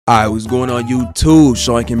Alright, what's going on YouTube?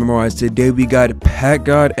 Sean can memorize. Today we got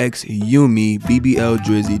Packgod x Yumi BBL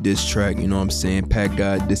Drizzy diss track. You know what I'm saying?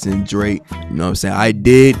 Packgod dissing Drake. You know what I'm saying?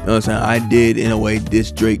 I did in a way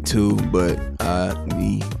diss Drake too, but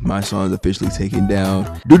my song is officially taken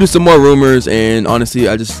down due to some more rumors, and honestly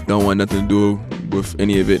I just don't want nothing to do with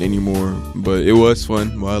any of it anymore. But it was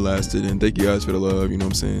fun while it lasted, and thank you guys for the love. You know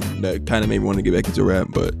what I'm saying? That kind of made me want to get back into rap,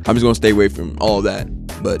 but I'm just gonna stay away from all that.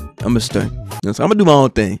 But I'm gonna start. I'm gonna do my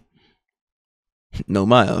own thing. No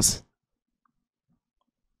Miles.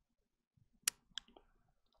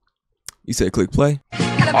 You said click play.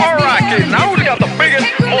 Alright kids, now we got the biggest,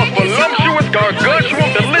 most voluptuous,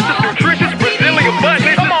 gargantuan, delicious, nutritious Brazilian butt.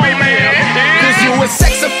 Come on, man. Cause you a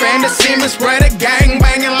sex offender, semen spreader, gang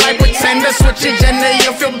banging like pretender. Switch your gender,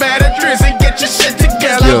 you'll feel better. Drizzy, get your shit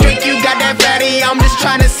together. Think you got that fatty, I'm just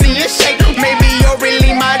trying to see you shake. Maybe you're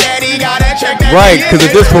really my daddy, gotta check that. Right, cause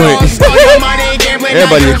at this point,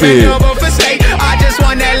 everybody a kid. I just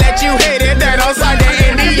wanna let you hit it, then I'll sign the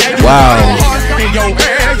NDA. Wow.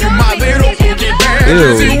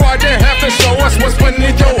 Ew.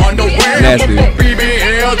 Nasty.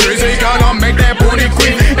 BBL Drizzy gonna make that booty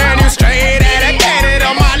quick. And you straight at a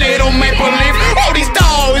Canada, my little maple leaf. All these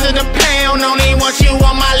dogs in the pound only want you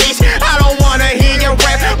on my leash. I don't wanna hear your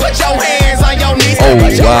rap. Put your hands on your knees.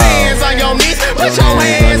 Put your hands on your knees. Put your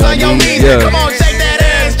hands on your knees. Come on, shake that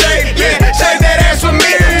ass straight. Yeah, shake that ass for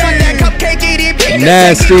me. Want that cupcake EDP.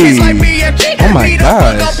 Nasty. Oh my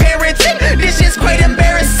gosh. This is quite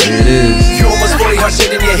embarrassing. It is. You almost 40 hard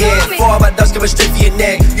shit in your head. 4 of my ducks coming straight for your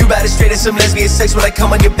neck. You ride it straight as some lesbian sex when I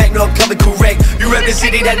come on your back. No, I'm coming correct. You rep the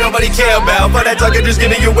city that nobody care about, but that talking just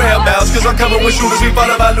giving you whereabouts. Cause I'm coming with shooters, we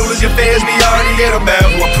follow my looters. Your fans be already in about.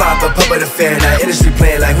 Who a proper puppet affair now. Industry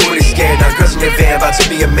playing like who really scared now. Girls in their van about to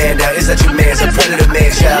be a man now. Is that your man's a predator man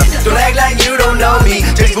child? Don't act like you don't know me.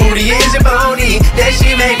 Just booty is your bony. That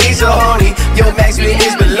shit make me so horny. Your max speed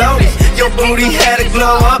is baloney. Your booty had a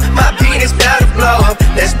glow up. My penis about to blow up.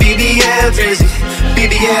 That's BBL Drizzy.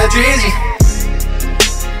 BBL Drizzy.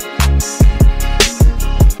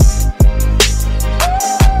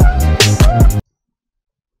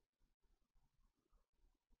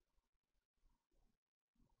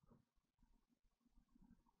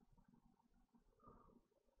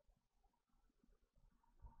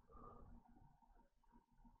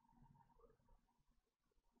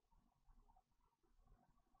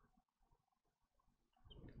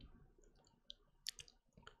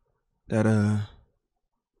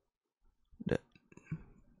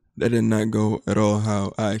 That did not go at all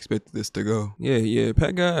how I expected this to go. Yeah,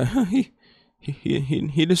 Packgod,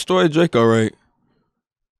 he destroyed Drake, all right.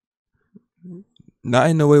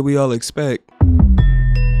 Not in the way we all expect.